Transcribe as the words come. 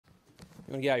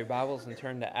You want to get out your Bibles and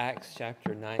turn to Acts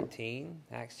chapter 19.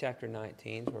 Acts chapter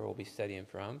 19 is where we'll be studying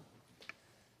from.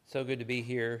 So good to be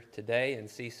here today and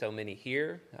see so many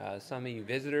here. Some of you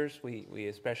visitors, we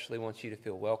especially want you to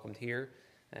feel welcomed here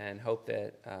and hope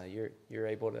that you're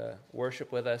able to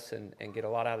worship with us and get a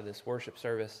lot out of this worship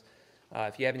service.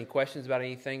 If you have any questions about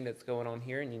anything that's going on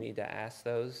here and you need to ask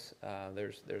those,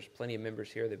 there's plenty of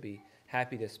members here that'd be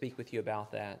happy to speak with you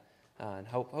about that. And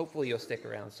hopefully you'll stick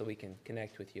around so we can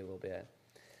connect with you a little bit.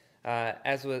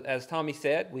 As Tommy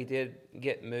said, we did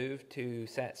get moved to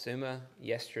Satsuma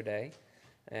yesterday,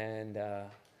 and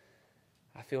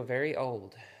I feel very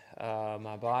old.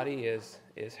 My body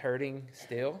is hurting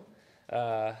still,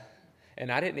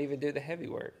 and I didn't even do the heavy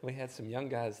work. We had some young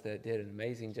guys that did an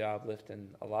amazing job lifting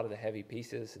a lot of the heavy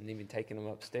pieces and even taking them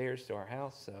upstairs to our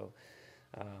house.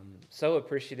 So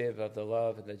appreciative of the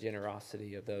love and the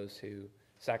generosity of those who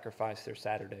sacrifice their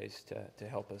Saturdays to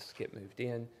help us get moved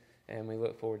in. And we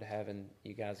look forward to having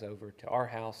you guys over to our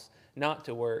house, not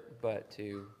to work, but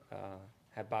to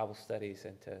have Bible studies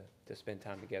and to spend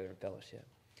time together in fellowship.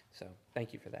 So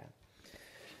thank you for that.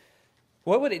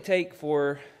 What would it take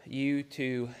for you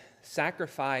to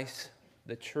sacrifice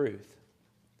the truth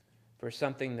for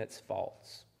something that's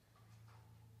false?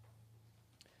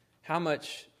 How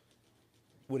much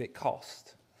would it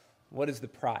cost? What is the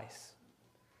price?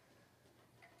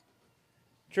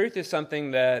 Truth is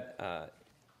something that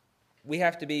we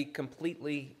have to be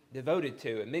completely devoted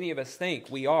to. And many of us think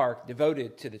we are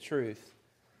devoted to the truth.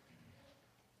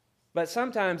 But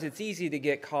sometimes it's easy to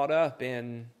get caught up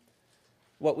in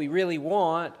what we really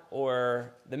want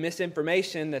or the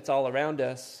misinformation that's all around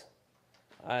us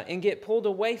and get pulled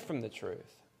away from the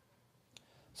truth.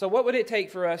 So what would it take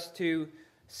for us to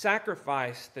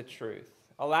sacrifice the truth?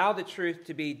 Allow the truth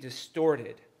to be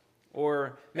distorted?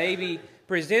 Or maybe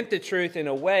present the truth in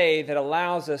a way that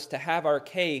allows us to have our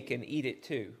cake and eat it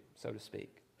too, so to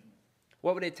speak.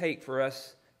 What would it take for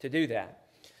us to do that?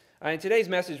 In today's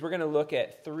message, we're going to look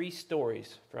at 3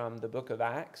 stories from the book of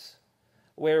Acts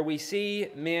where we see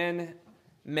men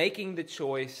making the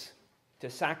choice to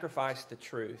sacrifice the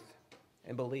truth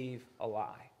and believe a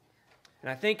lie.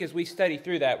 And I think as we study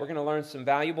through that, we're going to learn some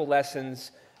valuable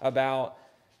lessons about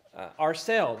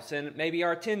ourselves and maybe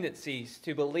our tendencies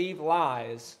to believe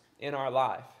lies in our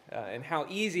life and how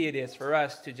easy it is for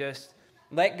us to just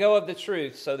let go of the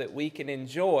truth so that we can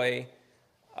enjoy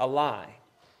a lie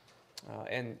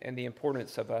and the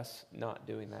importance of us not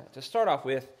doing that. To start off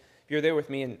with, if you're there with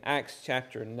me in Acts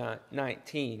chapter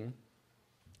 19,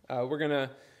 we're going to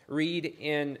read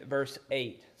in verse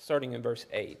 8, starting in verse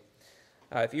 8.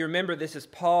 If you remember, this is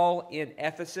Paul in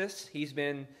Ephesus. He's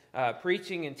been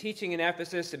preaching and teaching in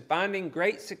Ephesus and finding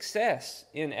great success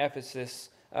in Ephesus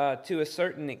to a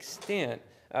certain extent.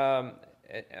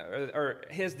 Or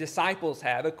his disciples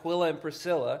have, Aquila and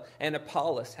Priscilla, and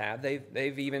Apollos have.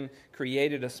 They've even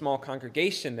created a small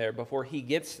congregation there before he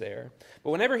gets there.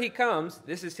 But whenever he comes,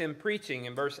 this is him preaching.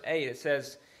 In verse 8, it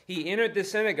says, he entered the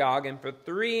synagogue and for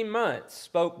 3 months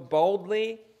spoke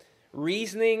boldly,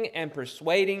 reasoning and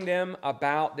persuading them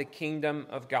about the kingdom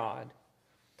of God.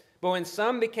 But when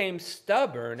some became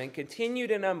stubborn and continued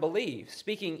in unbelief,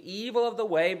 speaking evil of the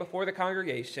way before the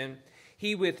congregation,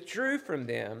 he withdrew from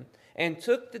them and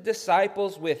took the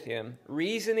disciples with him,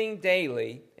 reasoning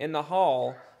daily in the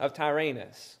hall of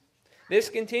Tyrannus. This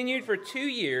continued for 2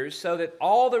 years, so that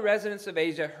all the residents of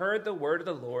Asia heard the word of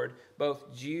the Lord,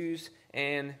 both Jews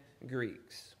and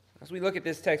Greeks. As we look at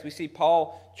this text, we see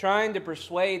Paul trying to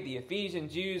persuade the Ephesian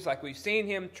Jews, like we've seen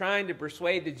him trying to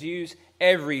persuade the Jews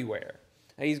everywhere.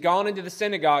 And he's gone into the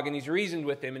synagogue and he's reasoned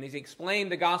with them and he's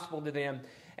explained the gospel to them.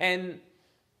 And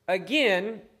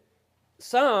again,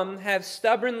 some have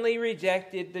stubbornly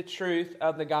rejected the truth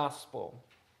of the gospel.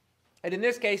 And in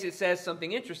this case, it says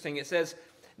something interesting. It says,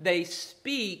 they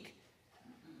speak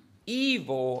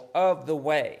evil of the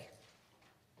way.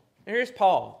 And here's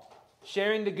Paul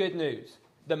sharing the good news.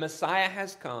 The Messiah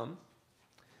has come.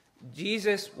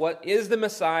 Jesus, what is the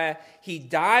Messiah? He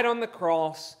died on the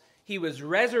cross. He was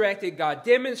resurrected. God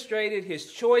demonstrated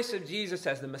his choice of Jesus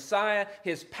as the Messiah,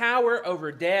 his power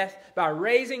over death by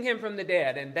raising him from the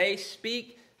dead. And they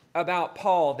speak about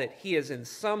Paul that he is in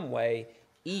some way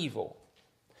evil.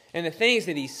 And the things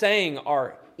that he's saying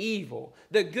are evil.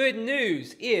 The good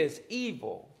news is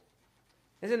evil.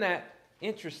 Isn't that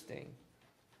interesting?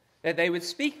 That they would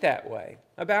speak that way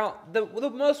about the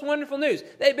most wonderful news.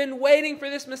 They've been waiting for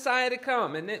this Messiah to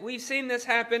come. And we've seen this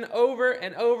happen over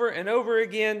and over and over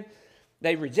again.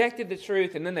 They rejected the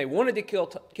truth and then they wanted to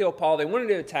kill Paul. They wanted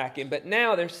to attack him. But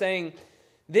now they're saying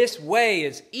this way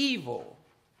is evil.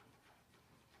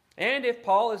 And if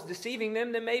Paul is deceiving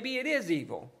them, then maybe it is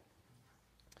evil.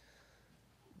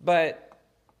 But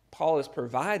Paul has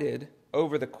provided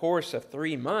over the course of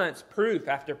 3 months proof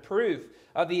after proof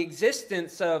of the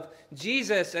existence of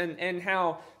Jesus and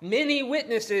how many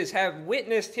witnesses have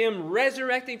witnessed him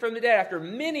resurrecting from the dead, after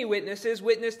many witnesses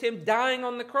witnessed him dying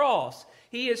on the cross.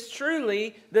 He is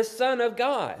truly the Son of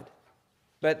God.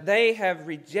 But they have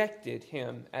rejected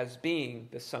him as being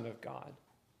the Son of God,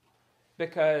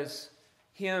 because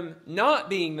him not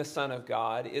being the Son of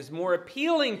God is more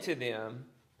appealing to them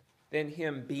than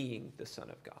him being the Son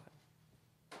of God.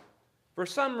 For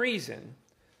some reason,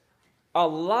 a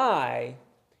lie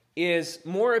is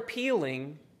more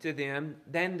appealing to them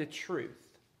than the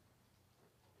truth.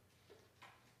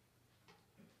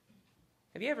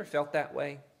 Have you ever felt that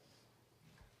way?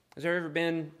 Has there ever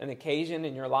been an occasion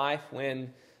in your life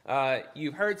when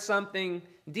you heard something,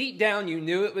 deep down you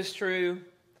knew it was true,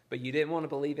 but you didn't want to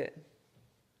believe it?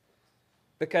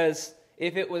 Because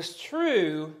if it was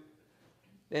true,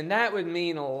 then that would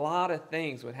mean a lot of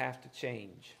things would have to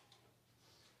change.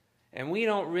 And we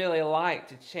don't really like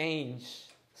to change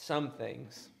some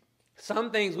things.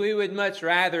 Some things we would much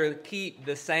rather keep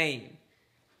the same.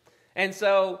 And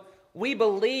so we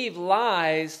believe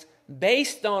lies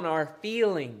based on our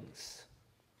feelings.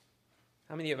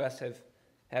 How many of us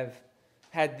have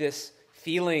had this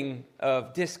feeling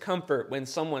of discomfort when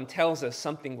someone tells us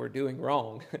something we're doing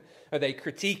wrong or they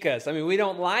critique us? I mean, we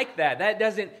don't like that. That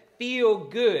doesn't feel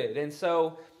good. And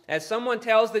so as someone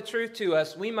tells the truth to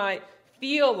us, we might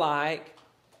feel like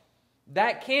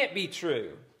that can't be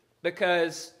true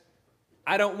because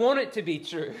I don't want it to be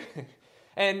true.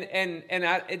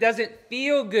 It doesn't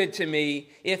feel good to me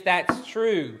if that's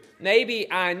true.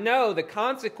 Maybe I know the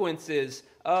consequences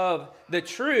of the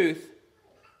truth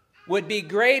would be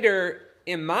greater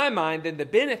in my mind than the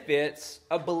benefits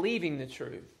of believing the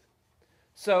truth.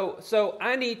 So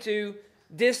I need to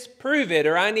disprove it,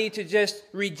 or I need to just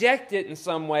reject it in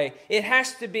some way. It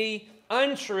has to be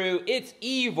untrue. It's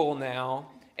evil now.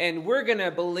 And we're going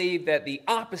to believe that the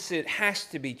opposite has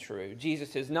to be true.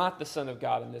 Jesus is not the Son of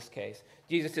God in this case.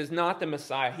 Jesus is not the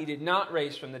Messiah. He did not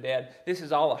raise from the dead. This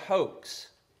is all a hoax.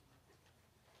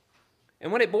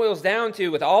 And what it boils down to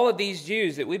with all of these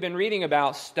Jews that we've been reading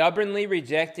about stubbornly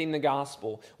rejecting the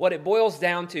gospel, what it boils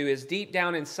down to is deep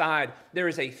down inside there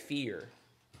is a fear.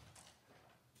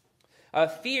 A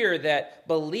fear that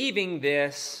believing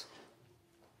this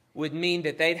would mean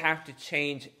that they'd have to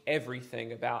change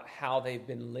everything about how they've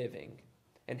been living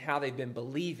and how they've been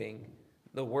believing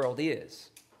the world is.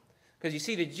 Because you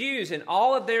see, the Jews in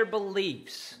all of their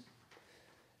beliefs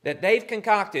that they've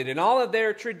concocted and all of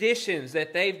their traditions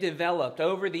that they've developed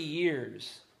over the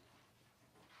years,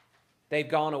 they've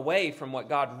gone away from what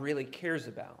God really cares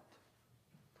about.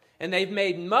 And they've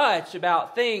made much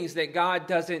about things that God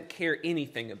doesn't care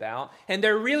anything about. And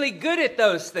they're really good at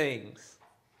those things.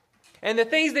 And the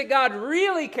things that God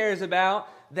really cares about,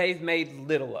 they've made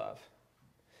little of.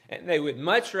 And they would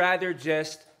much rather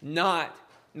just not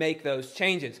make those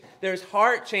changes. There's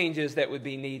heart changes that would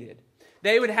be needed.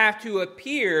 They would have to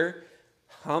appear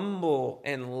humble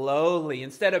and lowly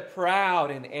instead of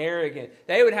proud and arrogant.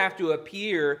 They would have to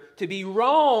appear to be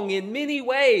wrong in many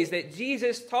ways that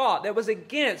Jesus taught that was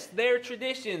against their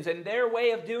traditions and their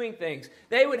way of doing things.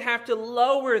 They would have to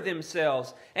lower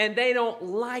themselves, and they don't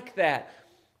like that.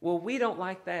 Well, we don't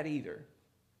like that either.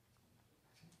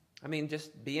 I mean,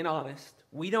 just being honest,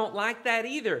 we don't like that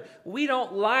either. We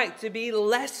don't like to be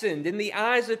lessened in the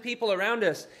eyes of people around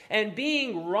us. And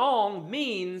being wrong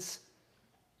means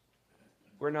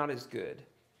we're not as good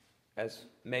as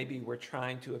maybe we're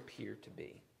trying to appear to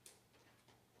be.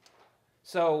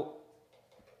 So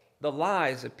the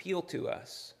lies appeal to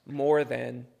us more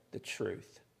than the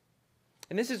truth.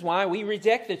 And this is why we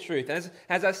reject the truth.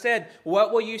 As I said,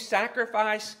 what will you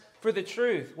sacrifice for the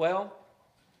truth? Well,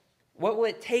 what will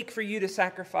it take for you to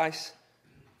sacrifice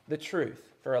the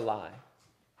truth for a lie?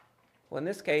 Well, in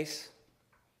this case,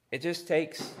 it just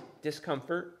takes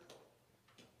discomfort,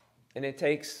 and it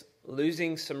takes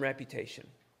losing some reputation.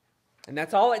 And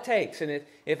that's all it takes. And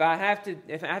if I have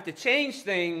to change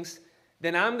things,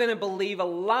 then I'm going to believe a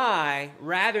lie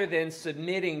rather than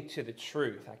submitting to the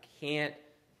truth. I can't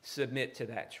submit to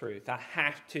that truth. I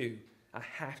have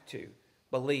to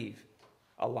believe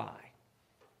a lie.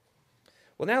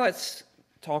 Well, now let's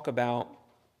talk about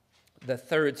the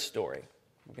third story.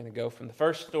 We're going to go from the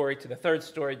first story to the third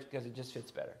story because it just fits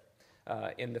better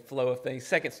in the flow of things.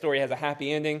 Second story has a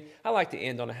happy ending. I like to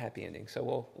end on a happy ending,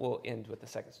 so we'll end with the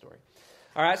second story.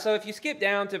 All right, so if you skip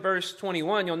down to verse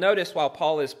 21, you'll notice while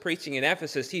Paul is preaching in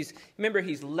Ephesus, he's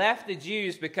left the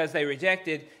Jews because they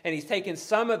rejected, and he's taken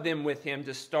some of them with him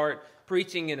to start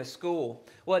preaching in a school.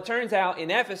 Well, it turns out in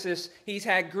Ephesus, he's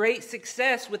had great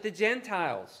success with the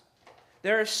Gentiles.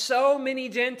 There are so many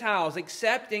Gentiles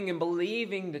accepting and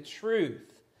believing the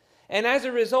truth. And as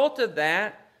a result of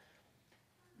that,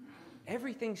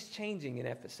 everything's changing in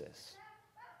Ephesus.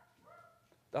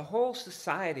 The whole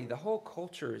society, the whole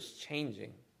culture is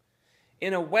changing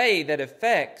in a way that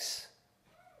affects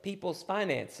people's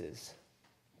finances.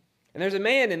 And there's a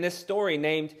man in this story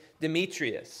named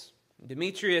Demetrius.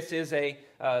 Demetrius is a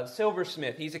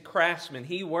silversmith. He's a craftsman.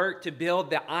 He worked to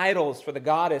build the idols for the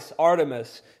goddess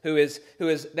Artemis, who is.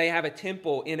 They have a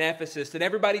temple in Ephesus that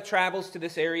everybody travels to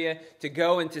this area to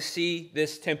go and to see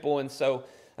this temple. And so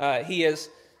he is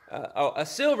a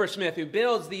silversmith who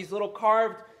builds these little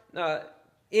carved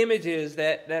images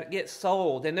that get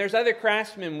sold. And there's other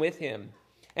craftsmen with him.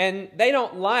 And they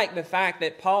don't like the fact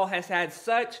that Paul has had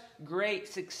such great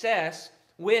success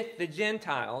with the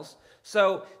Gentiles.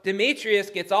 So Demetrius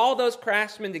gets all those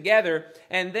craftsmen together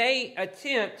and they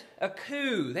attempt a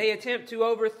coup. They attempt to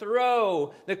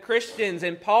overthrow the Christians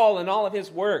and Paul and all of his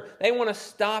work. They want to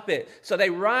stop it. So they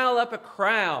rile up a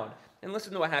crowd. And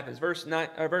listen to what happens. Verse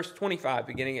 25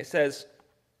 beginning, it says,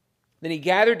 "Then he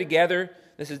gathered together,"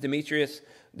 this is Demetrius,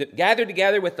 "gathered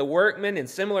together with the workmen in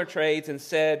similar trades and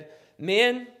said,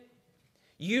 'Men,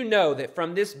 you know that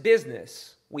from this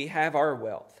business we have our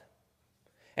wealth.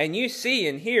 And you see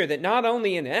and hear that not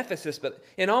only in Ephesus, but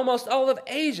in almost all of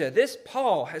Asia, this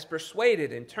Paul has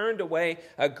persuaded and turned away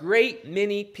a great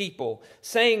many people,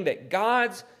 saying that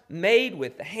gods made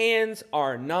with the hands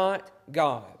are not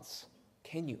gods.'"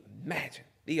 Can you imagine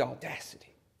the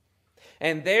audacity?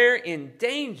 "And they're in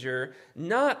danger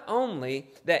not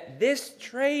only that this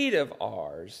trade of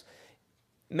ours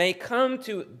may come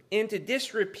into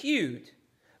disrepute,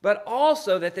 but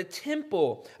also that the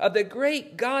temple of the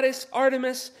great goddess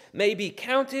Artemis may be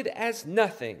counted as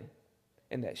nothing,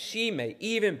 and that she may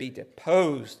even be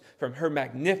deposed from her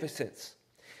magnificence,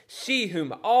 she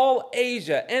whom all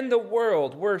Asia and the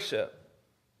world worship."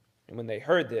 And when they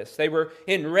heard this, they were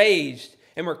enraged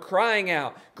and were crying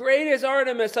out, "Great is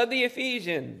Artemis of the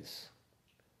Ephesians!"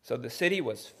 So the city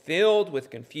was filled with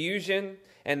confusion,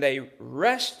 and they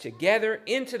rushed together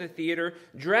into the theater,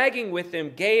 dragging with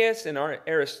them Gaius and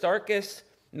Aristarchus,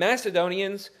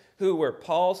 Macedonians, who were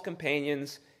Paul's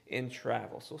companions in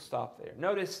travel. So we'll stop there.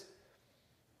 Notice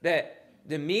that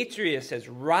Demetrius has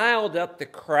riled up the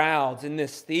crowds in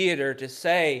this theater to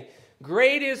say,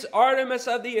 "Great is Artemis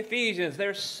of the Ephesians."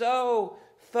 They're so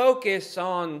focused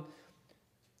on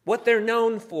what they're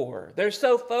known for. They're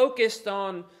so focused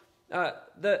on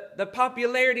the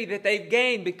popularity that they've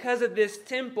gained because of this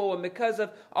temple and because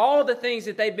of all the things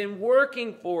that they've been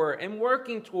working for and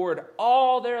working toward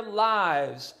all their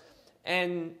lives.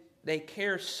 And they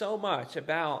care so much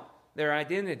about their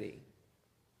identity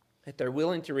that they're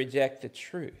willing to reject the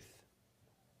truth.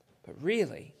 But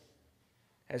really,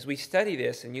 as we study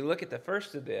this and you look at the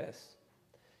first of this,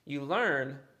 you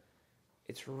learn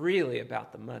it's really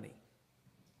about the money.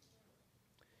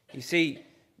 You see,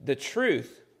 the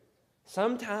truth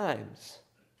sometimes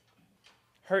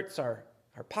hurts our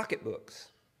pocketbooks.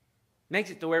 Makes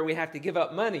it to where we have to give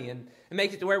up money and it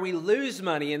makes it to where we lose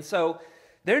money. And so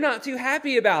they're not too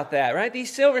happy about that, right?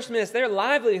 These silversmiths, their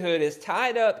livelihood is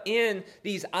tied up in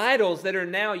these idols that are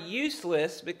now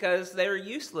useless because they're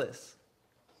useless.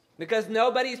 Because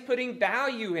nobody's putting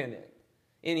value in it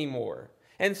anymore.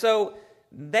 And so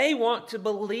they want to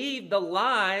believe the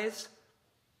lies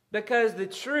because the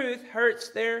truth hurts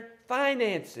their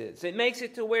finances. It makes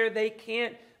it to where they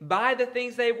can't buy the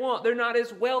things they want. They're not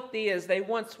as wealthy as they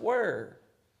once were.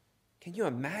 Can you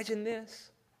imagine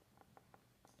this?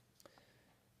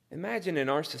 Imagine in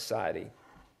our society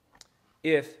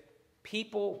if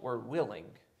people were willing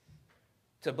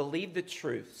to believe the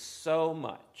truth so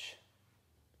much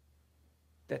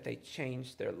that they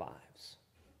changed their lives.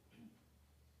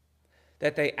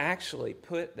 That they actually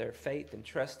put their faith and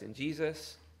trust in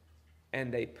Jesus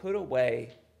and they put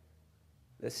away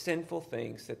the sinful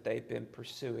things that they've been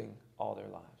pursuing all their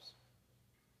lives.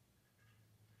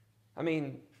 I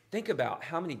mean, think about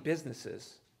how many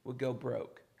businesses would go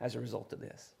broke as a result of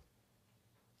this.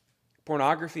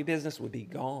 Pornography business would be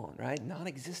gone, right?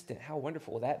 Non-existent. How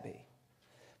wonderful would that be?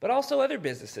 But also other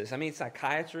businesses. I mean,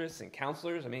 psychiatrists and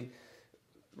counselors. I mean,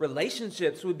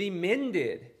 relationships would be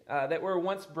mended that were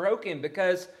once broken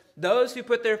because those who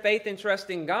put their faith and trust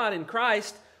in God and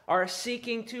Christ are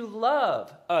seeking to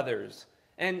love others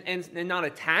and not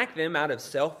attack them out of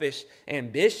selfish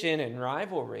ambition and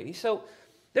rivalry. So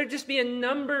there'd just be a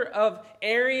number of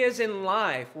areas in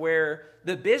life where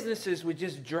the businesses would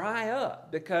just dry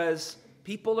up because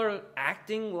people are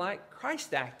acting like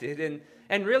Christ acted.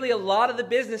 And really a lot of the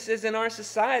businesses in our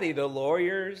society, the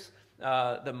lawyers,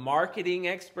 the marketing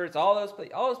experts, all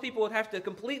those people would have to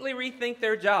completely rethink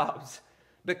their jobs,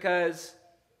 because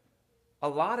a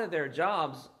lot of their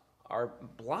jobs are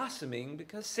blossoming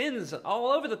because sin's all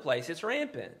over the place. It's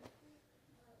rampant.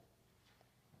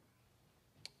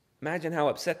 Imagine how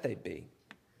upset they'd be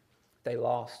if they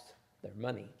lost their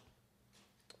money.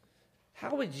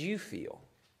 How would you feel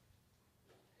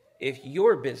if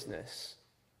your business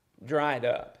dried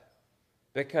up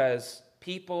because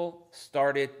people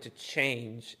started to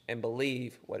change and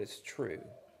believe what is true?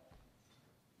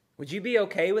 Would you be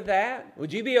okay with that?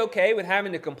 Would you be okay with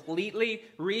having to completely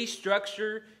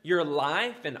restructure your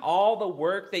life and all the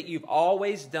work that you've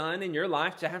always done in your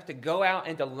life to have to go out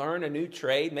and to learn a new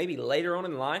trade, maybe later on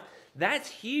in life? That's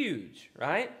huge,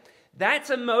 right? That's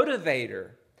a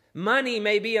motivator. Money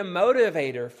may be a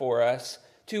motivator for us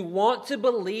to want to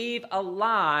believe a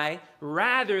lie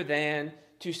rather than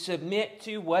to submit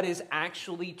to what is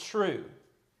actually true.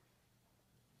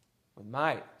 We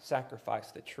might sacrifice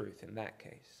the truth in that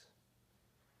case.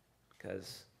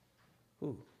 Because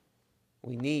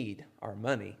we need our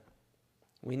money.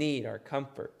 We need our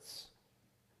comforts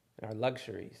and our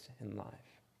luxuries in life.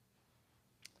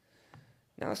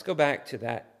 Now let's go back to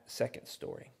that second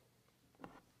story.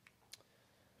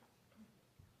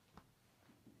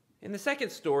 In the second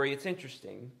story, it's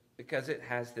interesting because it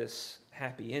has this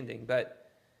happy ending, but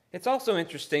it's also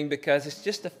interesting because it's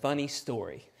just a funny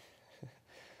story.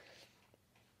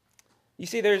 You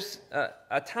see, there's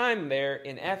a time there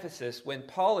in Ephesus when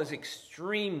Paul is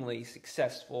extremely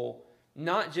successful,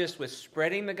 not just with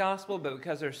spreading the gospel, but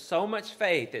because there's so much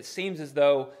faith, it seems as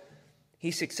though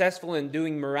he's successful in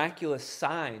doing miraculous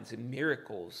signs and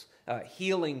miracles,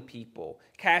 healing people,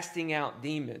 casting out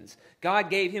demons. God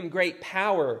gave him great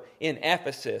power in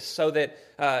Ephesus so that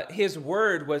his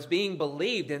word was being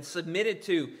believed and submitted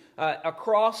to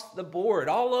across the board,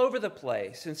 all over the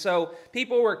place. And so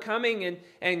people were coming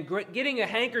and getting a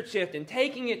handkerchief and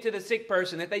taking it to the sick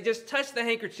person. If they just touched the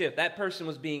handkerchief, that person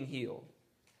was being healed.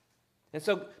 And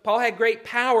so Paul had great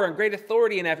power and great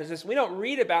authority in Ephesus. We don't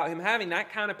read about him having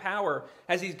that kind of power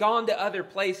as he's gone to other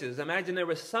places. I imagine there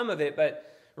was some of it,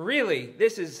 but really,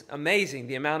 this is amazing,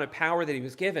 the amount of power that he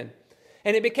was given.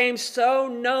 And it became so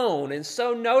known and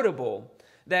so notable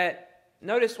that,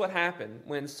 notice what happened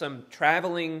when some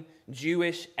traveling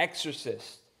Jewish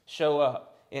exorcists show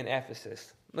up in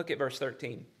Ephesus. Look at verse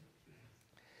 13.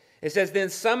 It says, then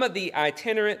some of the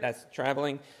itinerant, that's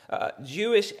traveling,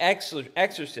 Jewish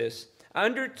exorcists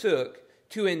undertook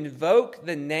to invoke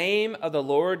the name of the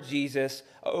Lord Jesus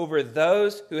over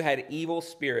those who had evil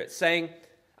spirits, saying,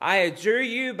 I adjure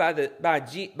you by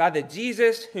the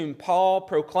Jesus whom Paul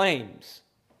proclaims.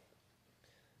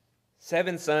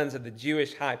 7 sons of the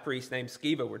Jewish high priest named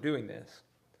Sceva were doing this.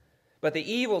 But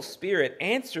the evil spirit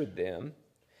answered them,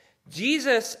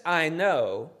 Jesus I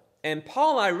know, and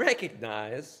Paul I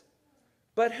recognize,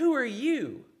 but who are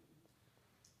you?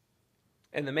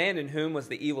 And the man in whom was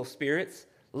the evil spirits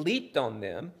leaped on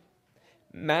them,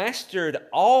 mastered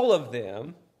all of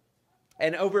them,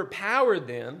 and overpowered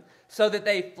them, so that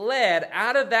they fled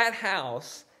out of that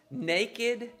house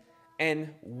naked and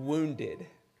wounded.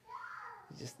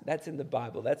 That's in the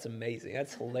Bible. That's amazing.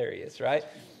 That's hilarious, right?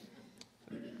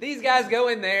 These guys go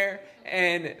in there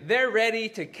and they're ready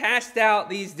to cast out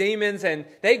these demons, and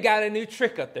they've got a new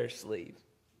trick up their sleeve.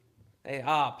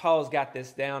 Paul's got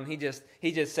this down. He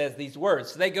just says these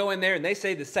words. So they go in there and they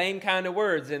say the same kind of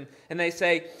words, and they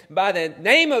say, by the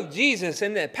name of Jesus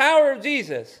and the power of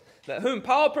Jesus, whom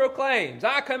Paul proclaims,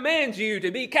 I command you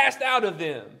to be cast out of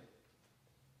them.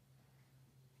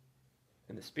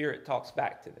 And the Spirit talks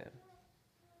back to them.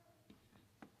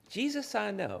 Jesus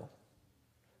I know.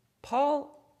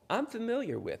 Paul I'm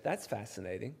familiar with. That's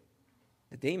fascinating.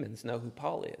 The demons know who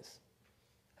Paul is.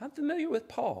 I'm familiar with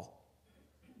Paul.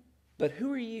 But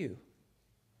who are you?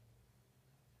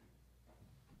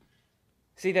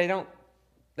 See, they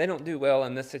don't do well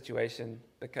in this situation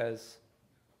because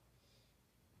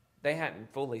they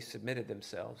hadn't fully submitted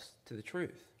themselves to the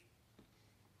truth.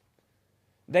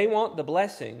 They want the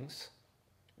blessings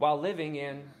while living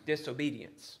in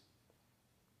disobedience.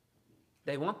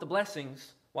 They want the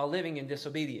blessings while living in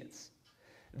disobedience.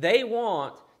 They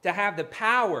want to have the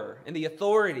power and the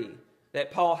authority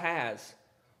that Paul has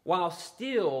while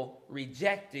still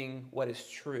rejecting what is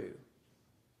true.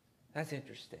 That's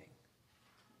interesting.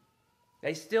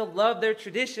 They still love their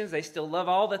traditions. They still love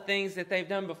all the things that they've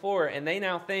done before. And they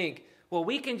now think, well,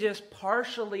 we can just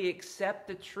partially accept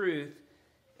the truth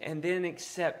and then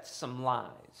accept some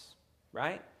lies,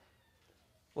 right?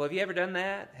 Well, have you ever done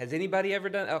that? Has anybody ever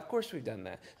done that? Of course we've done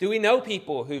that. Do we know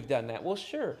people who've done that? Well,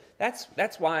 sure. That's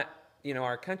why,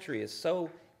 our country is so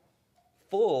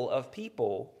full of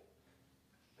people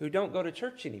who don't go to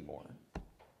church anymore.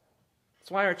 That's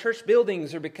why our church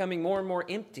buildings are becoming more and more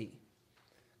empty.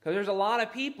 Because there's a lot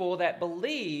of people that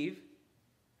believe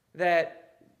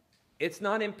that it's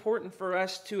not important for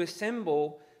us to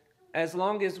assemble as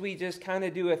long as we just kind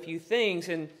of do a few things,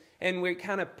 and they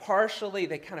kind of partially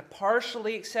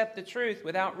accept the truth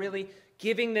without really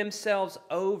giving themselves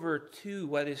over to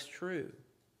what is true.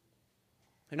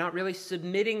 They're not really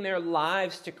submitting their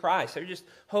lives to Christ. They're just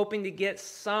hoping to get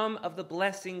some of the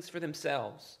blessings for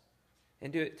themselves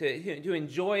and to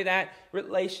enjoy that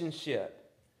relationship.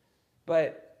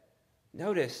 But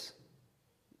notice,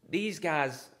 these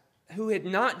guys who had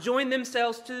not joined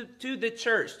themselves to the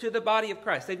church, to the body of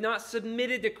Christ, they've not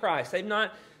submitted to Christ, they've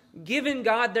not given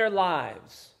God their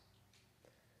lives,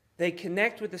 they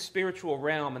connect with the spiritual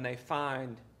realm and they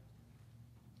find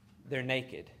they're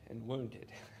naked and wounded.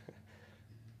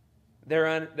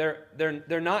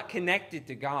 They're not connected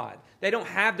to God. They don't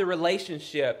have the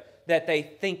relationship that they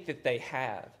think that they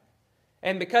have.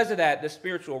 And because of that, the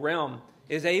spiritual realm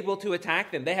is able to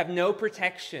attack them. They have no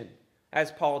protection,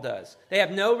 as Paul does. They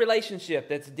have no relationship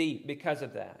that's deep because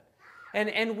of that.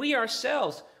 And we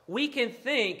ourselves, we can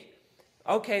think,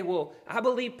 okay, well, I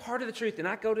believe part of the truth, and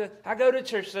I go to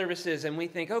church services, and we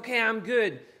think, okay, I'm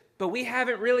good, but we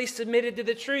haven't really submitted to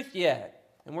the truth yet.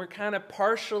 And we're kind of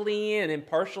partially in and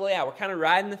partially out. We're kind of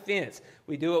riding the fence.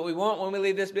 We do what we want when we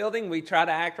leave this building. We try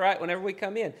to act right whenever we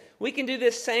come in. We can do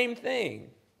this same thing.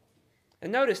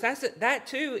 And notice, that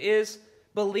too is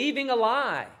believing a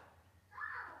lie.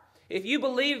 If you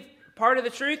believe part of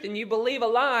the truth and you believe a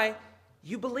lie,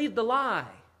 you believe the lie.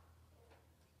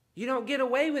 You don't get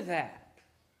away with that.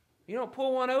 You don't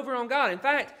pull one over on God. In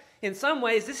fact, in some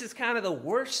ways, this is kind of the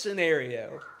worst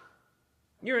scenario.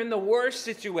 You're in the worst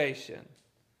situation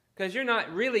because you're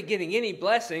not really getting any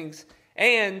blessings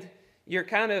and you're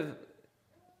kind of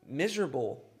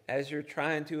miserable as you're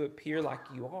trying to appear like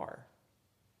you are.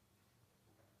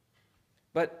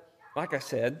 But like I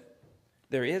said,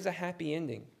 there is a happy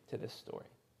ending to this story.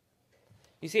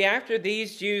 You see, after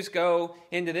these Jews go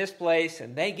into this place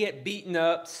and they get beaten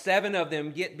up, 7 of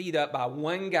them get beat up by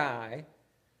one guy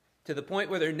to the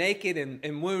point where they're naked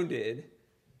and wounded,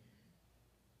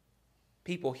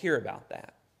 people hear about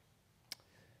that.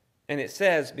 And it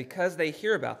says, because they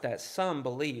hear about that, some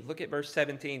believe. Look at verse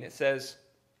 17. It says,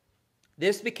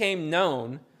 "This became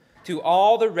known to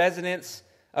all the residents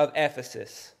of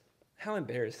Ephesus." How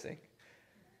embarrassing.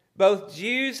 Both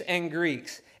Jews and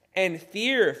Greeks. And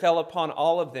fear fell upon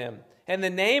all of them. And the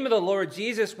name of the Lord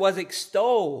Jesus was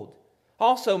extolled.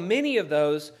 Also, many of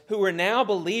those who were now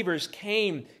believers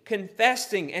came,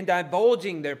 confessing and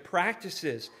divulging their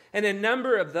practices. And a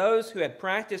number of those who had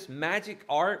practiced magic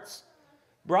arts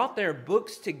brought their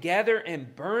books together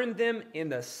and burned them in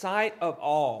the sight of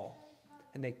all.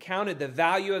 And they counted the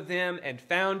value of them and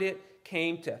found it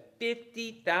came to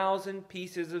 50,000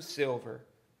 pieces of silver.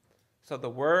 So the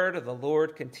word of the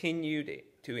Lord continued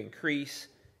to increase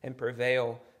and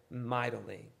prevail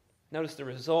mightily. Notice the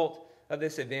result of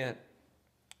this event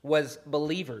was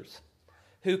believers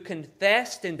who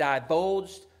confessed and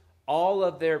divulged all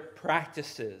of their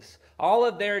practices, all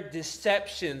of their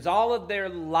deceptions, all of their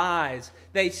lies.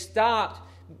 They stopped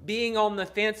being on the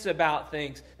fence about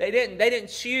things. They didn't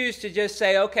choose to just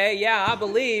say, okay, yeah, I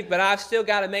believe, but I've still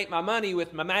got to make my money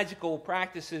with my magical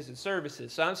practices and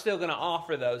services, so I'm still going to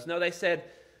offer those. No, they said,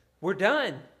 we're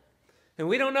done. And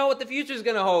we don't know what the future is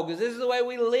going to hold because this is the way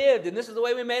we lived and this is the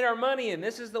way we made our money and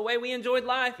this is the way we enjoyed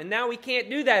life. And now we can't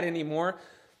do that anymore.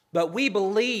 But we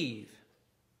believe.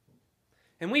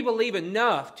 And we believe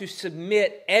enough to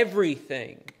submit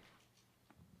everything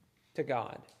to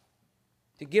God,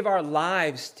 to give our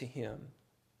lives to Him.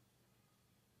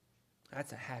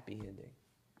 That's a happy ending.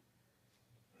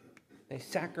 They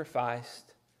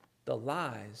sacrificed the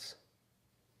lies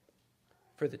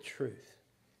for the truth.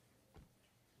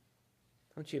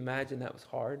 Don't you imagine that was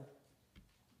hard?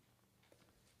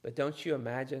 But don't you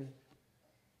imagine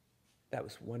that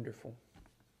was wonderful?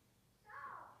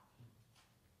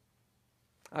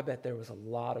 I bet there was a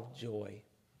lot of joy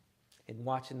in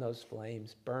watching those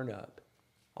flames burn up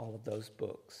all of those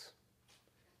books.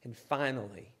 And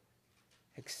finally,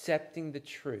 accepting the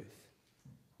truth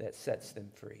that sets them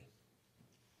free.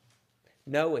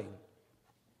 Knowing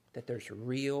that there's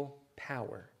real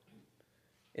power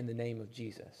in the name of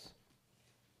Jesus.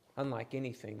 Unlike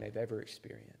anything they've ever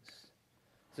experienced.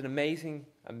 It's an amazing,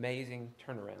 amazing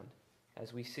turnaround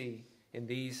as we see in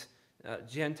these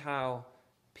Gentile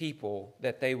people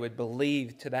that they would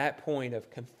believe to that point of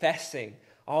confessing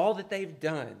all that they've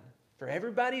done for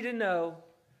everybody to know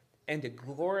and to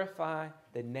glorify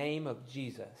the name of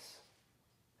Jesus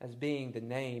as being the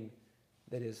name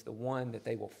that is the one that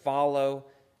they will follow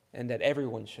and that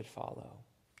everyone should follow.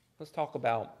 Let's talk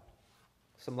about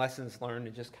some lessons learned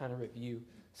and just kind of review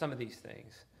some of these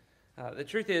things. The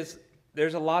truth is,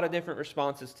 there's a lot of different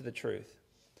responses to the truth.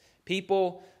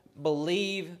 People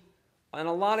believe, in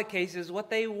a lot of cases, what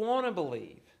they want to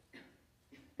believe.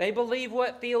 They believe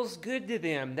what feels good to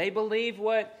them. They believe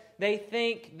what they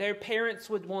think their parents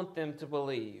would want them to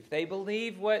believe. They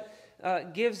believe what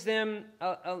gives them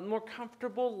a more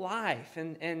comfortable life.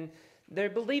 And they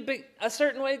believe a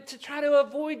certain way to try to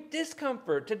avoid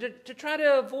discomfort, to try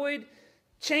to avoid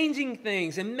changing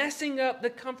things and messing up the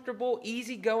comfortable,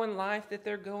 easygoing life that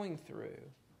they're going through.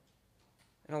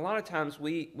 And a lot of times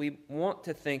we want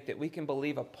to think that we can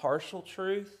believe a partial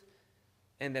truth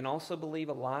and then also believe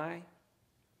a lie.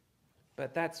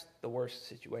 But that's the worst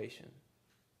situation.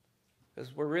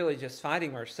 Because we're really just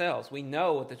fighting ourselves. We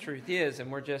know what the truth is,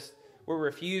 and we're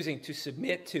refusing to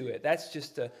submit to it. That's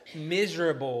just a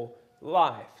miserable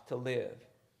life to live.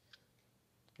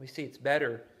 We see it's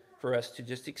better for us to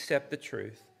just accept the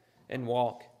truth and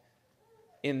walk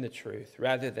in the truth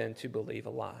rather than to believe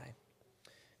a lie.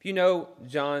 If you know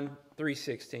John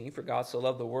 3:16, for God so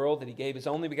loved the world that he gave his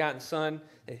only begotten Son,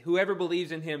 that whoever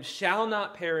believes in him shall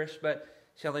not perish, but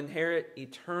shall inherit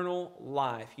eternal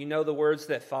life. You know the words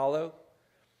that follow.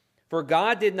 For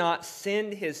God did not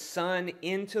send his Son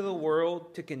into the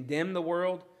world to condemn the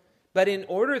world, but in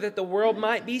order that the world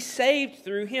might be saved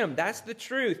through him. That's the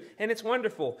truth, and it's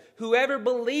wonderful. Whoever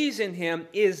believes in him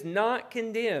is not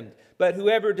condemned, but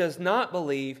whoever does not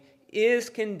believe is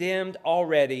condemned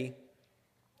already,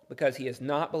 because he has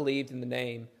not believed in the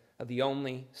name of the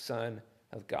only Son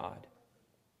of God.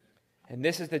 And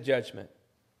this is the judgment.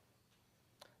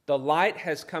 The light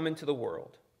has come into the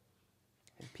world,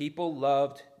 and people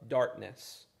loved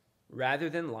darkness rather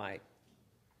than light,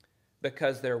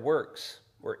 because their works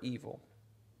were evil.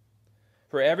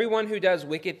 For everyone who does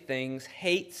wicked things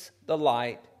hates the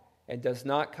light and does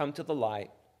not come to the light,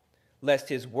 lest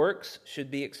his works should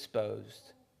be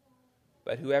exposed.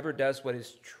 But whoever does what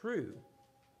is true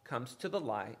comes to the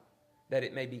light, that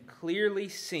it may be clearly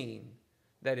seen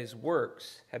that his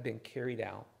works have been carried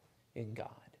out in God.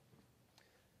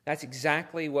 That's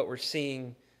exactly what we're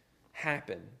seeing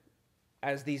happen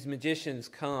as these magicians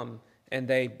come and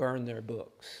they burn their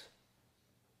books.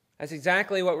 That's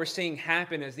exactly what we're seeing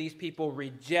happen as these people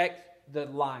reject the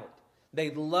light.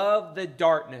 They love the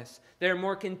darkness. They're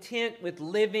more content with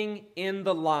living in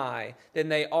the lie than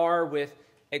they are with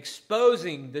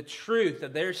exposing the truth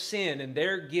of their sin and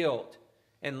their guilt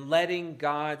and letting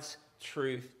God's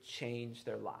truth change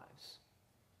their lives.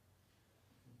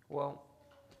 Well,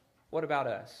 what about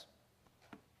us?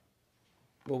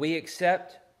 Will we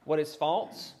accept what is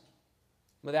false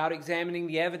without examining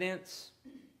the evidence?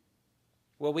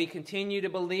 Will we continue to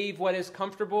believe what is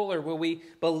comfortable, or will we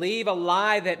believe a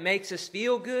lie that makes us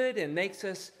feel good and makes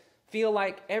us feel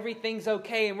like everything's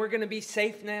okay and we're going to be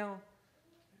safe now,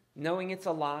 knowing it's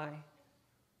a lie?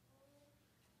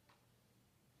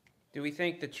 Do we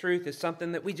think the truth is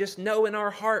something that we just know in our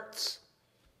hearts?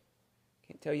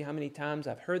 Can't tell you how many times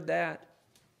I've heard that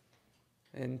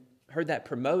and heard that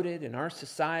promoted in our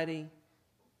society.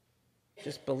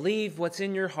 Just believe what's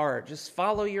in your heart. Just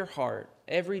follow your heart.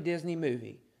 Every Disney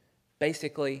movie.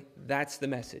 Basically, that's the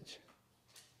message.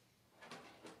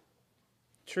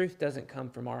 Truth doesn't come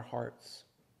from our hearts.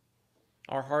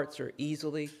 Our hearts are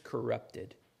easily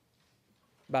corrupted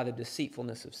by the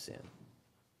deceitfulness of sin.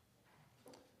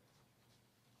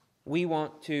 We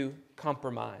want to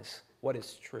compromise what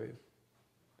is true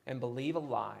and believe a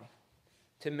lie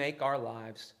to make our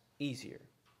lives easier.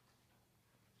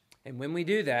 And when we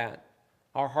do that,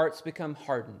 our hearts become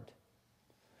hardened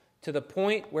to the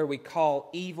point where we call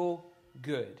evil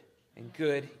good and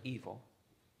good evil.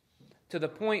 To the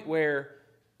point where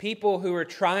people who are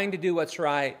trying to do what's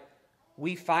right,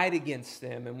 we fight against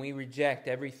them and we reject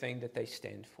everything that they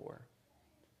stand for.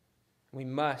 We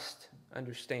must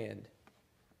understand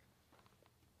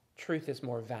truth is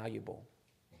more valuable.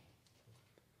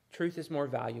 Truth is more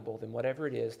valuable than whatever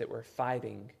it is that we're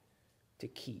fighting to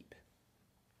keep.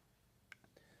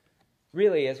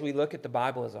 Really, as we look at the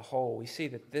Bible as a whole, we see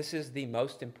that this is the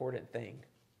most important thing.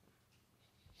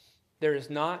 There is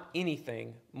not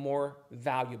anything more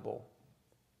valuable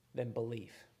than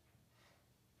belief.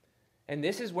 And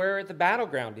this is where the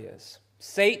battleground is.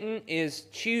 Satan is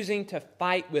choosing to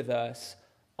fight with us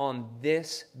on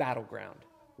this battleground.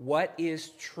 What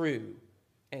is true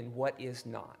and what is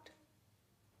not?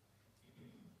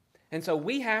 And so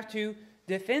we have to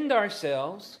defend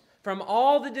ourselves from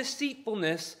all the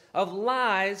deceitfulness of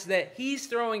lies that he's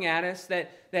throwing at us,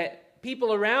 that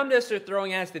people around us are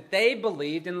throwing at us that they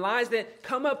believed, and lies that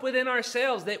come up within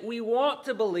ourselves that we want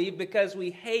to believe because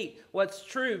we hate what's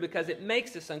true, because it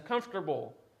makes us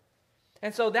uncomfortable.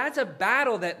 And so that's a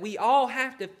battle that we all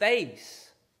have to face.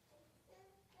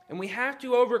 And we have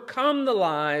to overcome the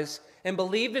lies and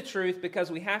believe the truth,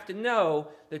 because we have to know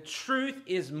the truth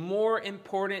is more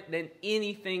important than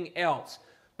anything else.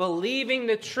 Believing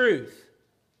the truth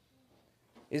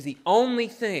is the only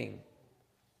thing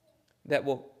that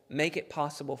will make it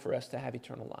possible for us to have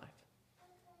eternal life.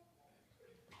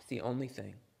 It's the only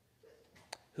thing.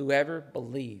 Whoever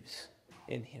believes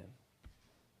in him.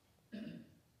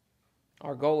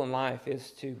 Our goal in life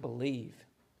is to believe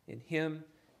in him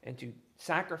and to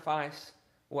sacrifice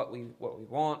what we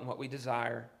want and what we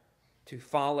desire to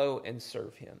follow and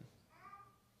serve him.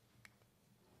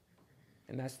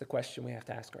 And that's the question we have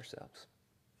to ask ourselves.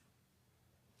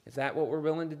 Is that what we're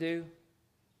willing to do?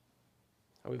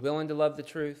 Are we willing to love the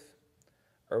truth?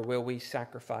 Or will we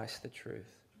sacrifice the truth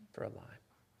for a lie?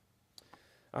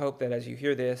 I hope that as you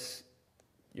hear this,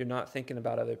 you're not thinking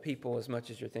about other people as much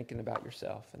as you're thinking about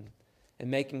yourself,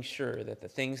 and making sure that the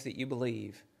things that you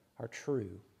believe are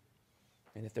true.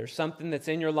 And if there's something that's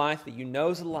in your life that you know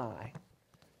is a lie,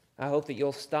 I hope that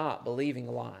you'll stop believing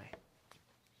a lie.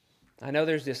 I know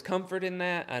there's discomfort in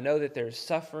that. I know that there's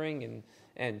suffering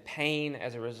and pain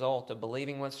as a result of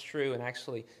believing what's true and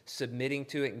actually submitting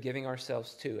to it and giving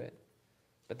ourselves to it.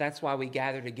 But that's why we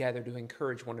gather together, to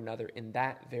encourage one another in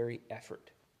that very effort.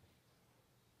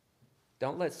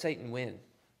 Don't let Satan win.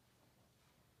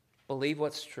 Believe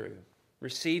what's true.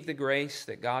 Receive the grace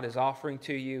that God is offering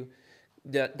to you.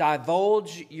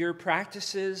 Divulge your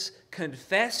practices.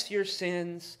 Confess your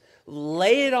sins.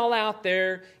 Lay it all out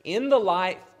there in the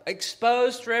light,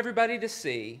 exposed for everybody to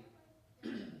see.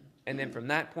 And then from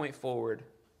that point forward,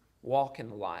 walk in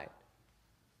the light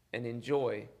and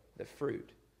enjoy the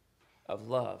fruit of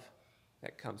love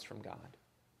that comes from God.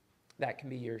 That can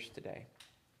be yours today.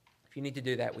 If you need to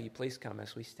do that, will you please come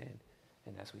as we stand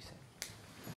and as we sing?